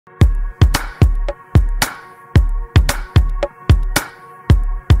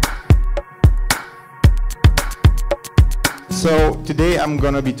So today I'm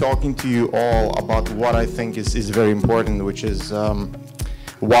going to be talking to you all about what I think is very important, which is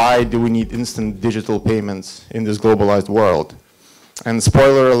why do we need instant digital payments in this globalized world? And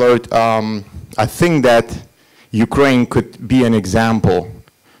spoiler alert, I think that Ukraine could be an example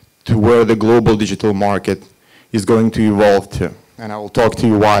to where the global digital market is going to evolve to. And I will talk to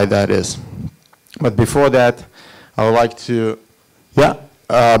you why that is. But before that, I would like to,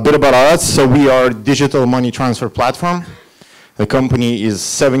 a bit about us. So we are a digital money transfer platform. The company is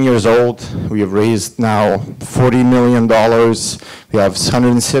 7 years old. We have raised now $40 million. We have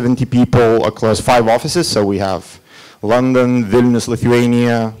 170 people across 5 offices. So we have London, Vilnius,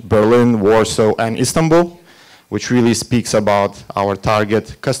 Lithuania, Berlin, Warsaw, and Istanbul, which really speaks about our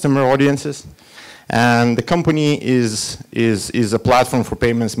target customer audiences. And the company is a platform for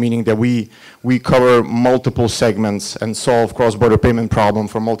payments, meaning that we cover multiple segments and solve cross-border payment problem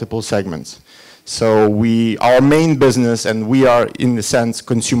for multiple segments. So our main business, and we are in the sense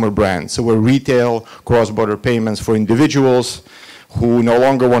consumer brand. So we're retail cross-border payments for individuals who no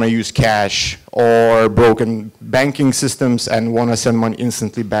longer want to use cash or broken banking systems and want to send money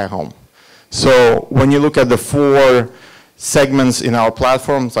instantly back home. So when you look at the 4 segments in our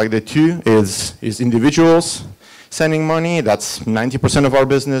platforms, like the 2 is individuals sending money. That's 90% of our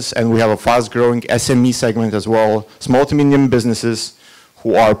business. And we have a fast-growing SME segment as well, small to medium businesses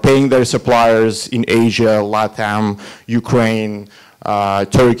who are paying their suppliers in Asia, LATAM, Ukraine,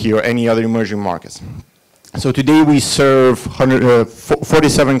 Turkey, or any other emerging markets. So today we serve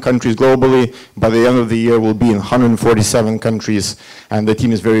 47 countries globally. By the end of the year, we'll be in 147 countries, and the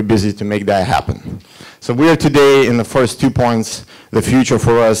team is very busy to make that happen. So we are today in the first 2 points. The future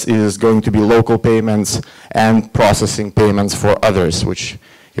for us is going to be local payments and processing payments for others, which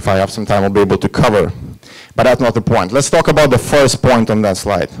if I have some time, I'll be able to cover. But that's not the point. Let's talk about the first point on that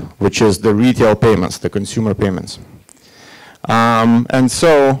slide, which is the retail payments, the consumer payments. And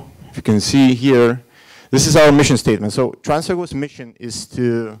so, if you can see here, this is our mission statement. So TransferGo's mission is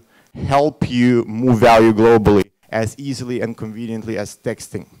to help you move value globally as easily and conveniently as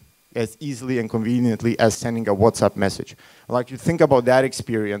texting, as easily and conveniently as sending a WhatsApp message. I'd like you to think about that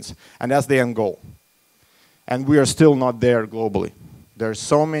experience, and that's the end goal. And we are still not there globally. There are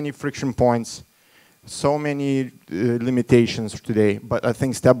so many friction points, so many limitations today, but I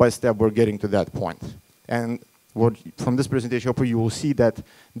think step by step we're getting to that point. And from this presentation, hopefully you will see that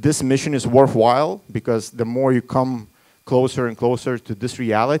this mission is worthwhile, because the more you come closer and closer to this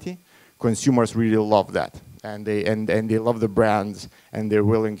reality, consumers really love that. And they love the brands, and they're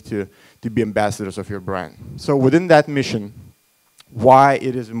willing to be ambassadors of your brand. So within that mission, why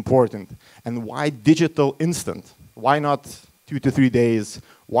it is important, and why digital instant? Why not 2 to 3 days?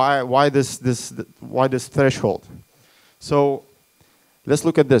 Why this threshold? So let's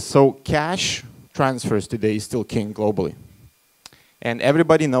look at this. So cash transfers today is still king globally. And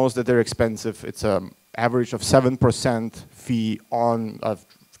everybody knows that they're expensive. It's an average of 7% fee on a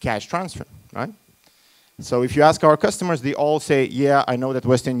cash transfer, right? So if you ask our customers, they all say, yeah, I know that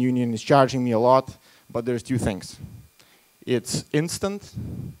Western Union is charging me a lot, but there's 2 things. It's instant,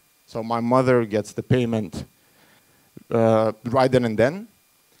 so my mother gets the payment right then and then.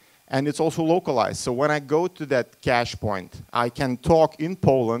 And it's also localized. So when I go to that cash point, I can talk in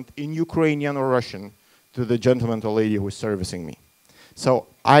Poland, in Ukrainian or Russian, to the gentleman or lady who is servicing me. So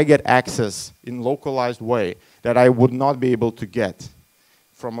I get access in localized way that I would not be able to get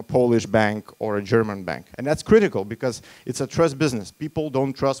from a Polish bank or a German bank. And that's critical, because it's a trust business. People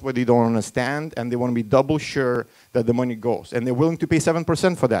don't trust what they don't understand, and they want to be double sure that the money goes. And they're willing to pay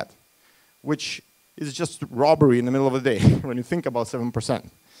 7% for that, which is just robbery in the middle of the day when you think about 7%.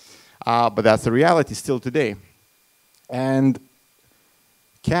 But that's the reality still today. And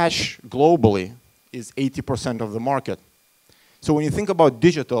cash globally is 80% of the market. So when you think about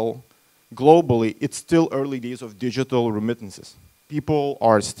digital globally, it's still early days of digital remittances. People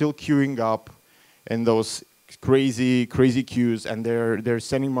are still queuing up in those crazy queues, and they're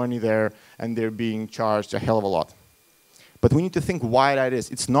sending money there, and they're being charged a hell of a lot. But we need to think why that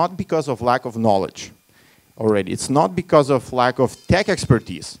is. It's not because of lack of knowledge already. It's not because of lack of tech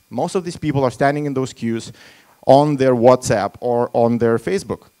expertise. Most of these people are standing in those queues on their WhatsApp or on their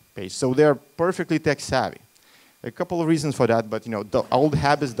Facebook page. So they're perfectly tech savvy. A couple of reasons for that, but the old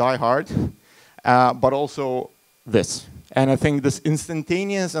habits die hard, but also this. And I think this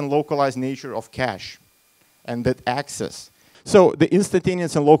instantaneous and localized nature of cash and that access. So the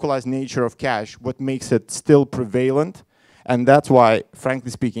instantaneous and localized nature of cash, what makes it still prevalent, and that's why,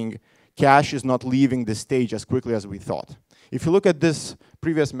 frankly speaking, cash is not leaving the stage as quickly as we thought. If you look at this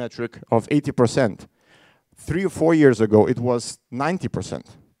previous metric of 80%, 3 or 4 years ago, it was 90%.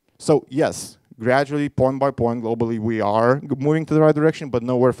 So yes, gradually, point by point, globally, we are moving to the right direction, but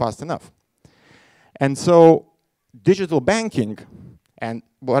nowhere fast enough. And so digital banking, and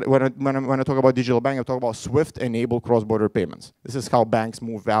when I talk about digital banking, I talk about SWIFT-enabled cross-border payments. This is how banks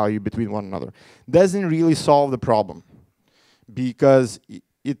move value between one another. Doesn't really solve the problem because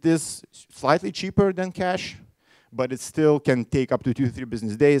it is slightly cheaper than cash, but it still can take up to 2 to 3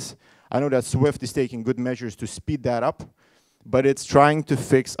 business days. I know that SWIFT is taking good measures to speed that up, but it's trying to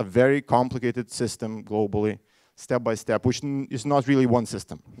fix a very complicated system globally, step by step, which is not really one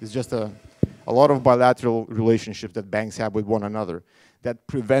system. It's just a lot of bilateral relationships that banks have with one another that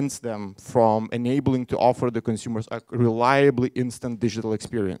prevents them from enabling to offer the consumers a reliably instant digital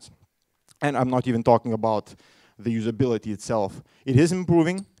experience. And I'm not even talking about the usability itself. It is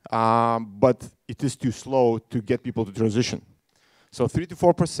improving, but it is too slow to get people to transition. So 3 to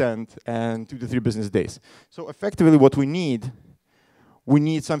 4% and 2 to 3 business days. So effectively what we need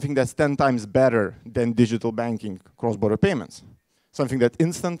something that's 10 times better than digital banking cross-border payments. Something that's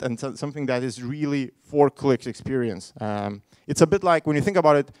instant and something that is really 4-click experience. It's a bit like, when you think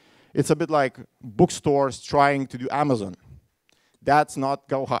about it, it's a bit like bookstores trying to do Amazon. That's not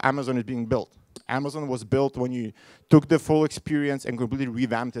how Amazon is being built. Amazon was built when you took the full experience and completely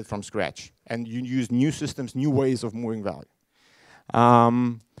revamped it from scratch. And you used new systems, new ways of moving value.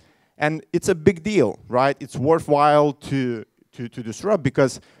 And it's a big deal, right? It's worthwhile to disrupt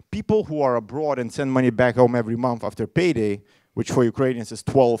because people who are abroad and send money back home every month after payday, which for Ukrainians is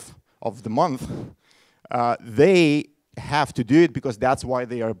 12th of the month, they have to do it because that's why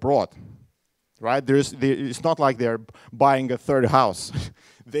they are abroad, right? It's not like they're buying a third house.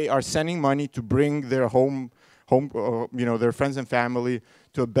 They are sending money to bring their their friends and family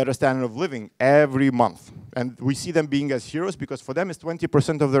to a better standard of living every month. And we see them being as heroes because for them it's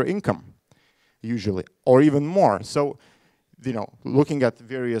 20% of their income, usually, or even more. So, looking at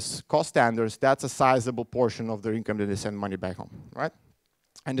various cost standards, that's a sizable portion of their income that they send money back home, right?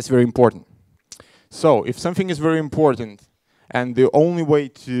 And it's very important. So if something is very important and the only way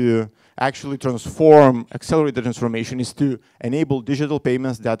to actually accelerate the transformation is to enable digital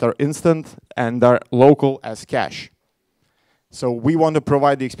payments that are instant and are local as cash. So we want to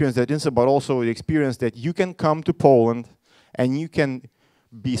provide the experience that instant, but also the experience that you can come to Poland and you can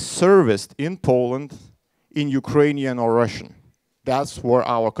be serviced in Poland in Ukrainian or Russian. That's where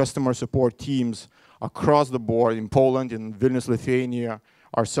our customer support teams across the board in Poland, in Vilnius, Lithuania,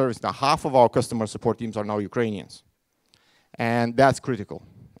 are serviced. Now, half of our customer support teams are now Ukrainians. And that's critical.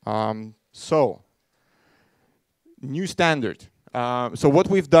 So, new standard. So what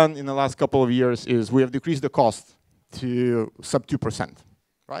we've done in the last couple of years is we have decreased the cost to sub 2%,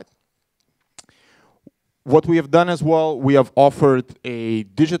 right? What we have done as well, we have offered a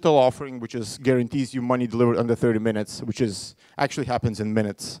digital offering which guarantees you money delivered under 30 minutes, which actually happens in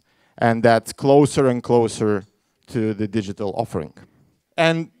minutes. And that's closer and closer to the digital offering.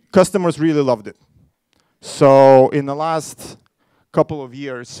 And customers really loved it. So in the last couple of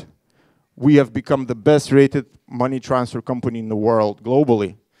years, we have become the best rated money transfer company in the world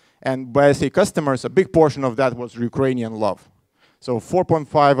globally. And by I say customers, a big portion of that was Ukrainian love. So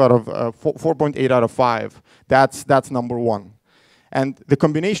 4.8 out of 5, that's number one. And the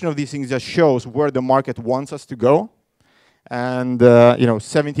combination of these things just shows where the market wants us to go. And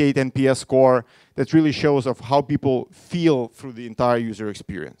 78 NPS score, that really shows of how people feel through the entire user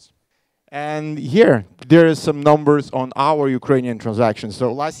experience. And here, there is some numbers on our Ukrainian transactions.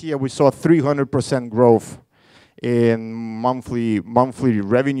 So last year, we saw 300% growth in monthly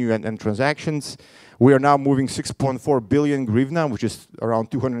revenue and transactions. We are now moving 6.4 billion hryvnia, which is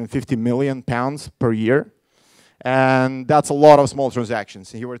around 250 million pounds per year. And that's a lot of small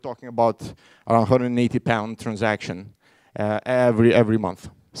transactions. Here we're talking about around 180 pound transaction every month.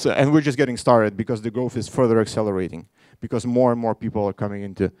 So, and we're just getting started because the growth is further accelerating because more and more people are coming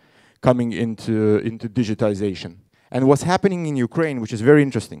into digitization. And what's happening in Ukraine, which is very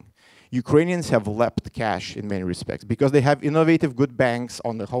interesting, Ukrainians have leapt cash in many respects because they have innovative good banks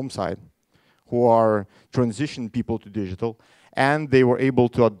on the home side who are transitioning people to digital, and they were able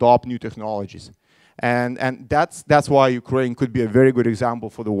to adopt new technologies. And that's why Ukraine could be a very good example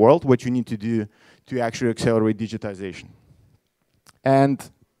for the world, what you need to do to actually accelerate digitization. And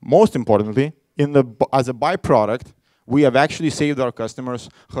most importantly, as a byproduct, we have actually saved our customers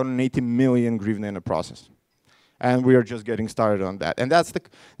 180 million hryvnia in the process. And we are just getting started on that. And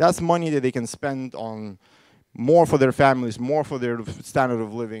that's money that they can spend on more for their families, more for their standard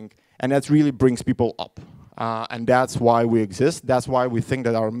of living, and that really brings people up. And that's why we exist. That's why we think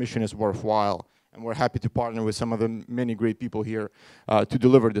that our mission is worthwhile. And we're happy to partner with some of the many great people here to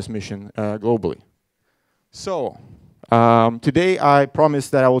deliver this mission globally. So, Today I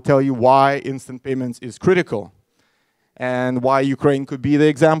promised that I will tell you why instant payments is critical and why Ukraine could be the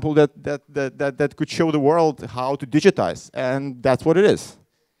example that could show the world how to digitize. And that's what it is.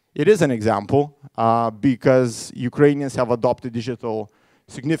 It is an example because Ukrainians have adopted digital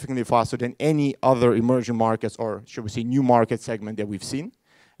significantly faster than any other emerging markets, or should we say new market segment that we've seen.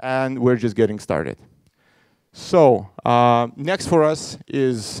 And we're just getting started. So next for us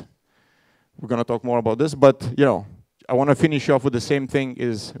is, we're going to talk more about this, but I want to finish off with the same thing: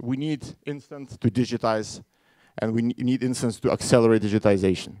 is we need instant to digitize, and we need instant to accelerate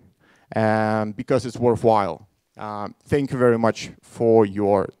digitization, because it's worthwhile. Thank you very much for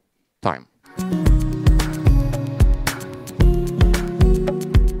your time.